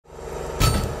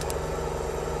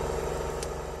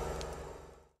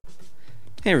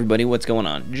Hey everybody, what's going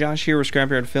on? Josh here with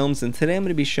Scrapyard Films, and today I'm going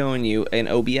to be showing you an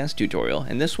OBS tutorial,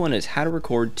 and this one is how to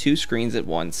record two screens at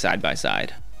once side by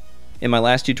side. In my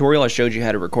last tutorial I showed you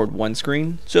how to record one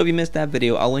screen, so if you missed that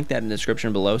video I'll link that in the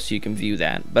description below so you can view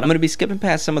that. But I'm going to be skipping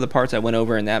past some of the parts I went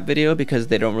over in that video because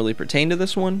they don't really pertain to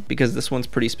this one, because this one's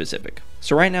pretty specific.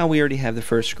 So right now we already have the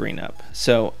first screen up.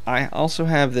 So I also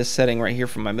have this setting right here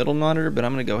for my middle monitor, but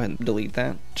I'm going to go ahead and delete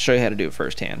that to show you how to do it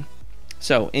firsthand.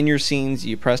 So in your scenes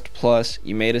you pressed plus,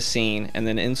 you made a scene, and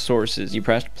then in sources you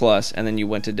pressed plus, and then you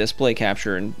went to display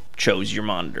capture and chose your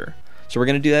monitor. So we're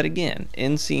going to do that again.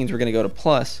 In scenes we're going to go to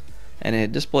plus and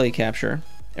hit display capture,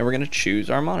 and we're going to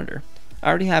choose our monitor. I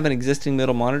already have an existing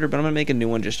middle monitor, but I'm going to make a new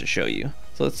one just to show you.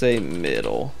 So let's say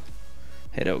middle,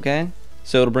 hit OK.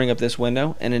 So it'll bring up this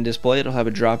window, and in display it'll have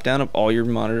a drop down of all your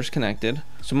monitors connected.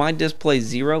 So my display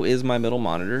 0 is my middle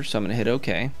monitor, so I'm going to hit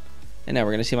OK. And now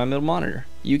we're going to see my middle monitor.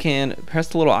 You can press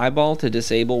the little eyeball to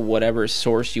disable whatever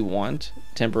source you want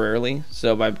temporarily.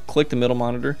 So if I click the middle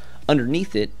monitor,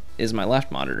 underneath it is my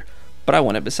left monitor, but I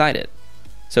want it beside it.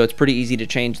 So it's pretty easy to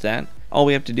change that. All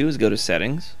we have to do is go to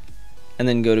settings, and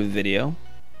then go to video,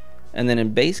 and then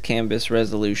in base canvas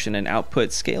resolution and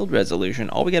output scaled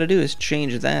resolution, all we got to do is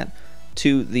change that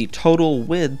to the total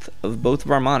width of both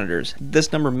of our monitors.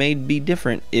 This number may be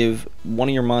different if one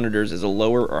of your monitors is a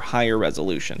lower or higher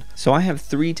resolution. So I have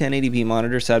three 1080p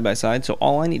monitors side by side, so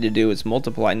all I need to do is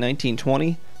multiply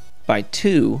 1920 by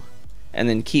 2 and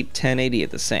then keep 1080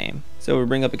 at the same. So we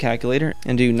bring up a calculator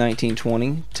and do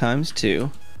 1920 times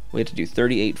 2. We have to do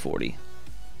 3840.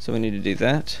 So we need to do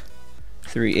that.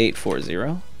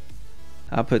 3840.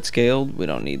 Output scaled, we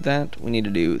don't need that. We need to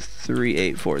do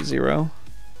 3840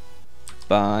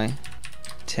 by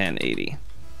 1080,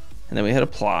 and then we hit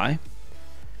apply,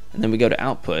 and then we go to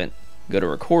output, go to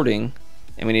recording,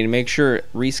 and we need to make sure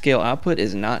rescale output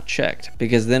is not checked,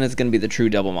 because then it's going to be the true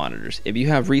double monitors. If you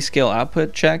have rescale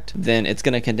output checked, then it's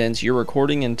going to condense your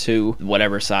recording into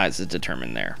whatever size is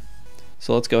determined there.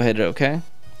 So let's go ahead and OK,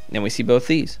 and we see both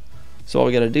these. So all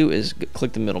we got to do is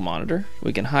click the middle monitor.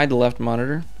 We can hide the left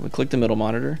monitor, we click the middle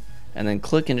monitor, and then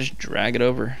click and just drag it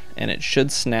over, and it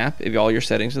should snap if all your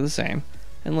settings are the same.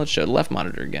 And let's show the left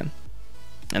monitor again.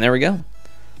 And there we go.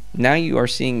 Now you are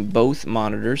seeing both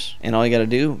monitors, and all you got to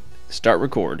do is start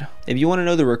record. If you want to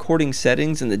know the recording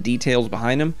settings and the details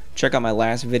behind them, check out my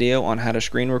last video on how to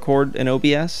screen record in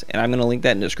OBS, and I'm going to link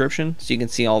that in the description so you can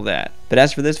see all that. But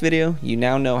as for this video, you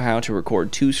now know how to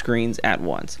record two screens at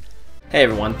once. Hey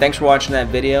everyone, thanks for watching that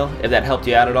video. If that helped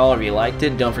you out at all or if you liked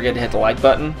it, don't forget to hit the like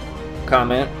button,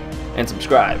 comment, and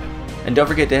subscribe. And don't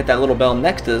forget to hit that little bell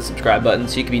next to the subscribe button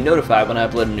so you can be notified when I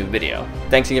upload a new video.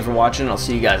 Thanks again for watching, and I'll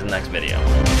see you guys in the next video.